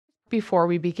before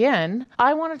we begin,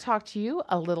 I want to talk to you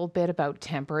a little bit about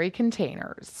temporary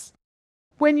containers.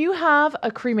 When you have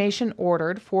a cremation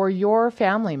ordered for your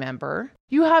family member,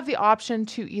 you have the option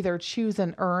to either choose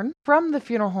an urn from the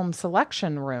funeral home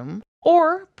selection room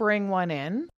or bring one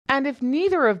in. And if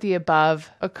neither of the above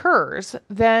occurs,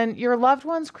 then your loved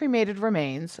one's cremated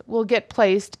remains will get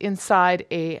placed inside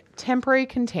a temporary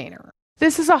container.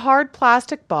 This is a hard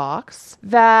plastic box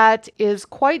that is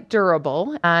quite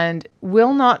durable and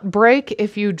will not break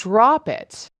if you drop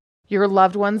it. Your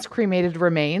loved one's cremated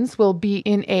remains will be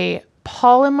in a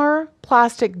polymer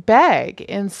plastic bag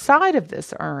inside of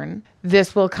this urn.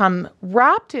 This will come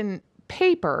wrapped in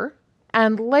paper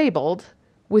and labeled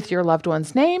with your loved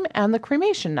one's name and the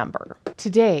cremation number.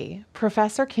 Today,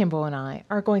 Professor Kimbo and I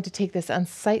are going to take this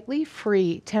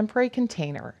unsightly-free temporary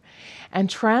container and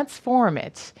transform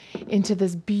it into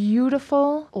this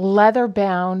beautiful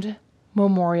leather-bound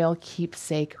memorial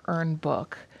keepsake urn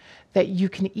book that you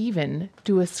can even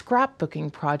do a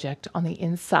scrapbooking project on the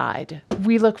inside.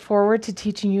 We look forward to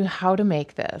teaching you how to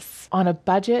make this on a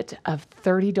budget of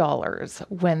 $30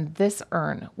 when this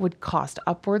urn would cost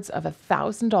upwards of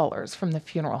 $1,000 from the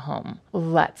funeral home.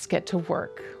 Let's get to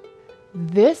work.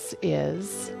 This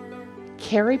is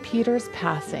Kari Peters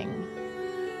Passing,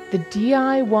 the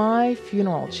DIY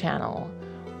funeral channel,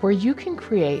 where you can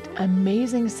create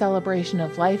amazing celebration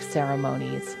of life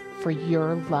ceremonies for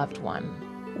your loved one.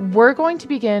 We're going to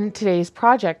begin today's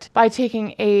project by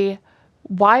taking a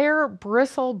wire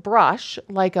bristle brush,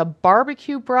 like a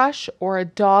barbecue brush or a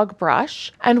dog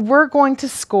brush, and we're going to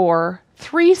score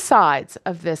 3 sides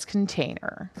of this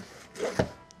container.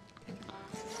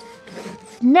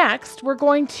 Next, we're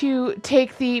going to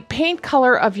take the paint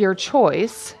color of your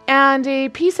choice and a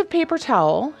piece of paper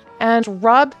towel and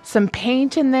rub some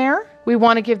paint in there. We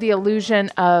want to give the illusion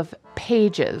of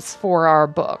pages for our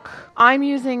book. I'm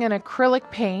using an acrylic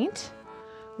paint,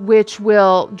 which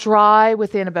will dry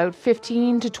within about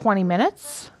 15 to 20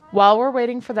 minutes. While we're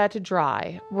waiting for that to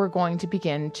dry, we're going to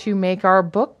begin to make our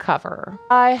book cover.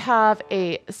 I have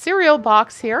a cereal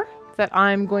box here that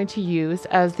I'm going to use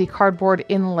as the cardboard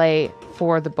inlay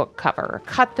for the book cover.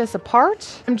 Cut this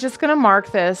apart. I'm just going to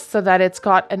mark this so that it's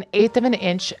got an 1/8 of an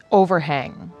inch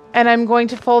overhang. And I'm going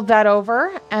to fold that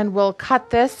over and we'll cut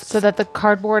this so that the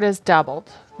cardboard is doubled.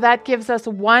 That gives us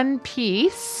 1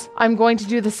 piece. I'm going to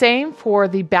do the same for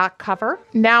the back cover.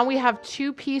 Now we have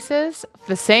 2 pieces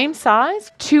the same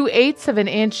size, 2/8 of an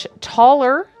inch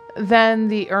taller than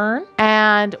the urn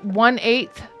and 1/8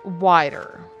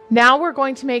 wider. Now we're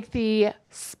going to make the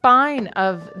spine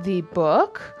of the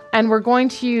book, and we're going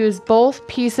to use both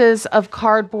pieces of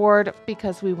cardboard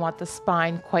because we want the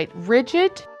spine quite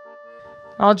rigid.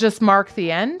 I'll just mark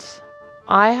the end.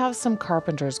 I have some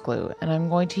carpenter's glue and I'm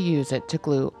going to use it to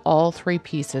glue all 3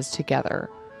 pieces together.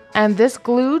 And this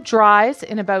glue dries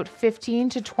in about 15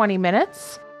 to 20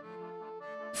 minutes.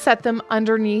 Set them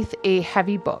underneath a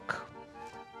heavy book.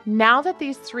 Now that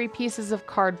these 3 pieces of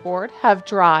cardboard have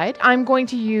dried, I'm going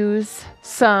to use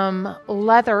some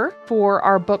leather for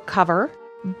our book cover,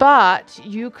 but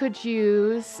you could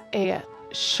use a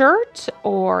shirt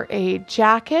or a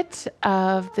jacket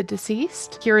of the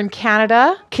deceased. Here in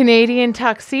Canada, Canadian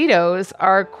tuxedos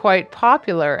are quite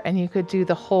popular, and you could do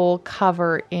the whole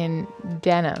cover in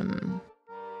denim.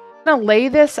 I'm going to lay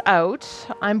this out.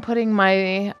 I'm putting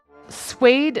my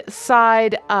suede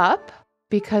side up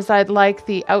because I'd like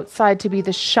the outside to be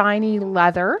the shiny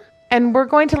leather. And we're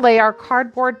going to lay our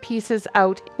cardboard pieces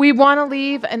out. We want to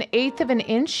leave an 1/8 of an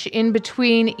inch in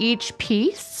between each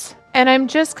piece. And I'm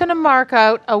just going to mark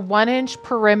out a 1-inch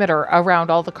perimeter around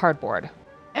all the cardboard.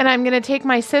 And I'm going to take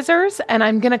my scissors and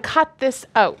I'm going to cut this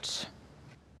out.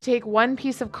 Take 1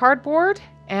 piece of cardboard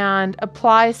and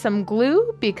apply some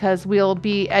glue because we'll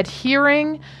be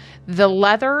adhering the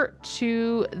leather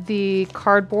to the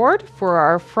cardboard for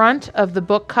our front of the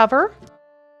book cover.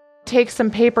 Take some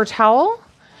paper towel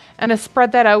and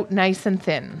spread that out nice and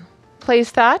thin.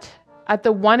 Place that at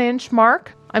the 1-inch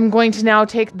mark. I'm going to now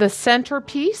take the center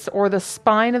piece or the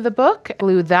spine of the book,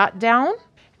 glue that down,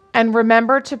 and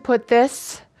remember to put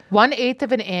this 1/8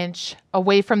 of an inch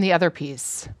away from the other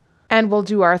piece. And we'll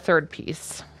do our 3rd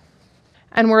piece.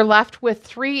 And we're left with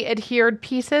 3 adhered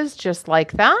pieces just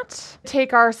like that.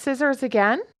 Take our scissors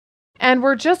again, and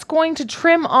we're just going to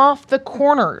trim off the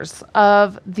corners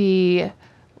of the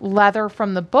leather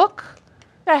from the book.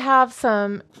 I have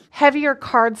some heavier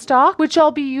cardstock, which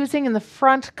I'll be using in the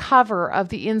front cover of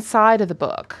the inside of the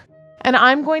book. And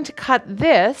I'm going to cut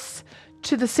this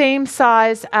to the same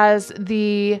size as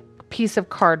the piece of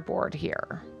cardboard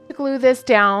here. Glue this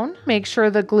down. Make sure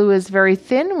the glue is very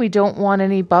thin. We don't want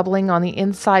any bubbling on the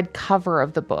inside cover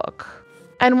of the book.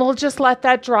 And we'll just let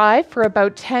that dry for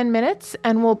about 10 minutes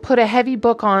and we'll put a heavy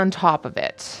book on top of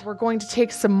it. We're going to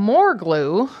take some more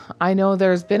glue. I know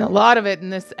there's been a lot of it in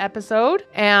this episode,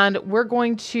 and we're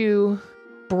going to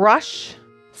brush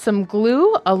some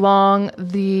glue along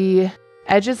the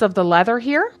edges of the leather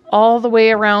here, all the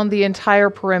way around the entire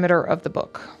perimeter of the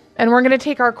book. And we're going to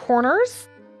take our corners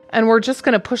and we're just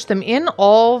going to push them in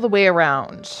all the way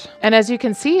around. And as you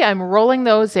can see, I'm rolling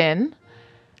those in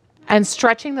and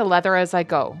stretching the leather as I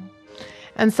go.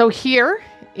 And so here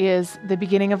is the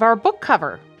beginning of our book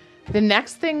cover. The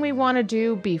next thing we want to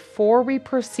do before we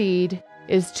proceed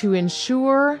is to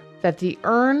ensure that the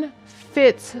urn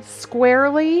fits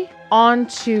squarely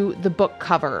onto the book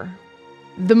cover.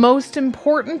 The most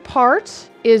important part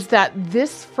is that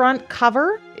this front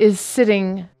cover is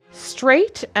sitting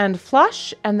straight and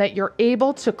flush and that you're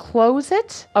able to close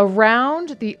it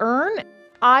around the urn.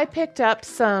 I picked up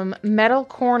some metal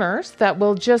corners that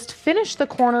will just finish the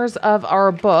corners of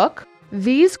our book.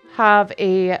 These have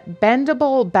a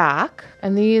bendable back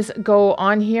and these go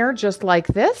on here just like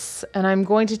this. And I'm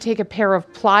going to take a pair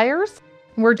of pliers.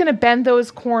 We're going to bend those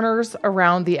corners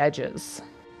around the edges.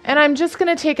 And I'm just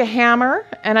going to take a hammer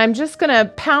and I'm just going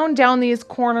to pound down these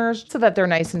corners so that they're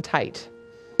nice and tight.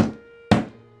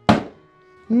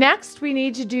 Next, we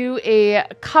need to do a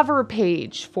cover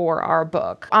page for our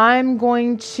book. I'm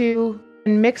going to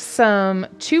mix some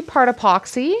 2-part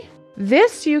epoxy.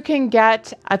 This you can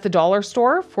get at the dollar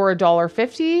store for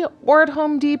 $1.50 or at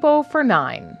Home Depot for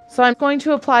 $9. So I'm going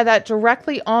to apply that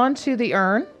directly onto the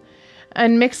urn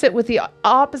and mix it with the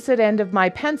opposite end of my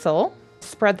pencil.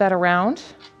 Spread that around.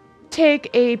 Take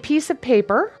a piece of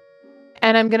paper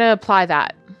and I'm going to apply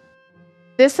that.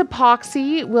 This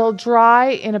epoxy will dry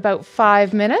in about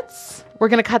 5 minutes. We're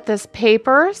going to cut this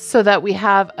paper so that we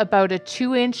have about a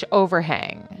 2-inch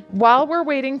overhang. While we're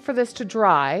waiting for this to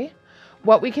dry,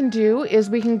 what we can do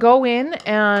is we can go in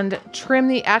and trim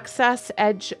the excess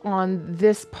edge on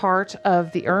this part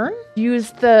of the urn.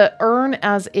 Use the urn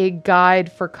as a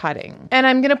guide for cutting. And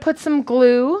I'm going to put some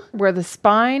glue where the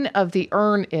spine of the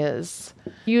urn is.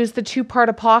 Use the 2-part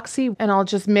epoxy and I'll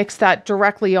just mix that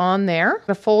directly on there. I'm going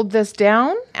to fold this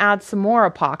down, add some more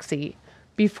epoxy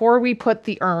before we put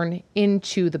the urn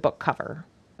into the book cover.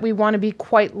 We want to be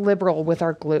quite liberal with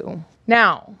our glue.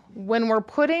 Now, when we're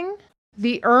putting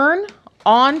the urn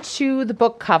onto the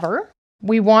book cover,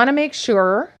 we want to make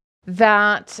sure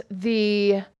that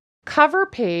the cover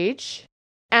page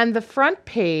and the front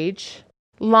page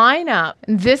line up.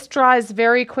 This dries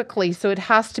very quickly, so it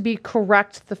has to be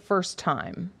correct the first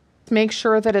time. Make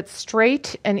sure that it's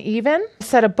straight and even.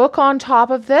 Set a book on top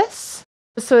of this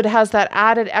so it has that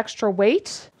added extra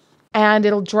weight, and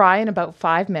it'll dry in about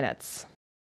 5 minutes.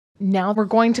 Now we're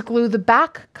going to glue the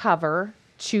back cover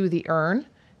to the urn,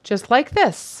 just like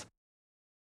this.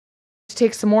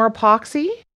 Take some more epoxy.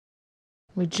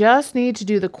 We just need to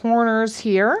do the corners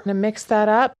here. I'm going to mix that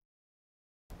up.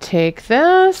 Take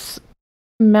this,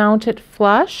 mount it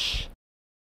flush.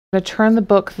 I'm going to turn the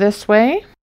book this way,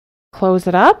 close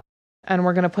it up, and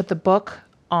we're going to put the book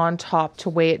on top to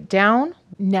weigh it down.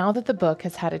 Now that the book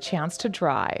has had a chance to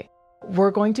dry,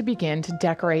 we're going to begin to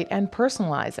decorate and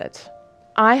personalize it.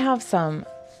 I have some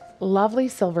lovely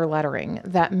silver lettering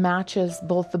that matches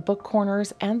both the book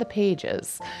corners and the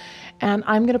pages. And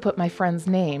I'm going to put my friend's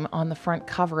name on the front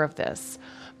cover of this.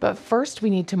 But first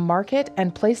we need to mark it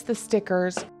and place the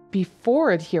stickers before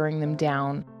adhering them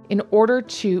down in order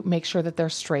to make sure that they're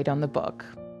straight on the book.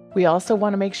 We also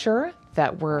want to make sure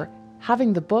that we're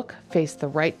having the book face the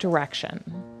right direction.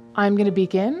 I'm going to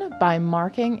begin by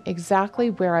marking exactly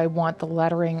where I want the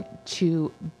lettering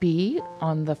to be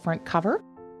on the front cover.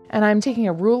 And I'm taking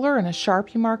a ruler and a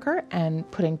Sharpie marker and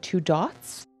putting 2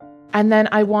 dots. And then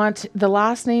I want the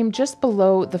last name just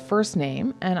below the first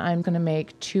name, and I'm going to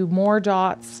make 2 more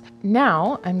dots.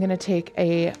 Now I'm going to take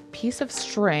a piece of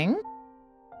string.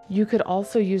 You could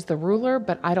also use the ruler,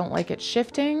 but I don't like it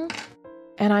shifting.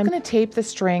 And I'm going to tape the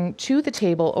string to the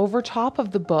table over top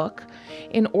of the book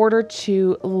in order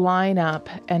to line up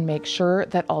and make sure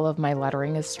that all of my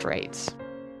lettering is straight.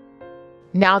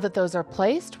 Now that those are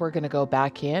placed, we're going to go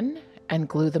back in and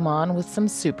glue them on with some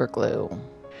super glue.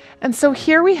 And so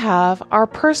here we have our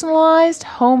personalized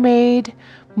homemade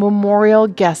memorial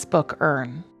guest book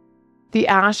urn. The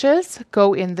ashes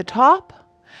go in the top,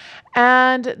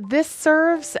 and this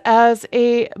serves as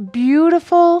a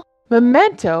beautiful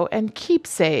memento and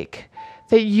keepsake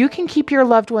that you can keep your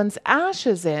loved one's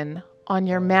ashes in on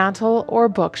your mantle or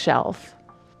bookshelf.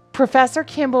 Professor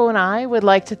Kimbo and I would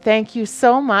like to thank you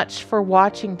so much for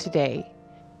watching today.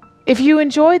 If you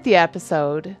enjoyed the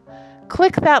episode,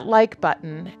 click that like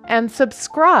button and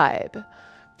subscribe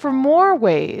for more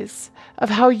ways of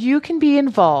how you can be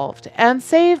involved and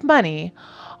save money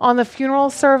on the funeral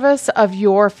service of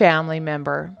your family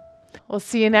member. We'll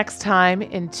see you next time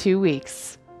in 2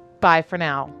 weeks. Bye for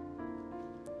now.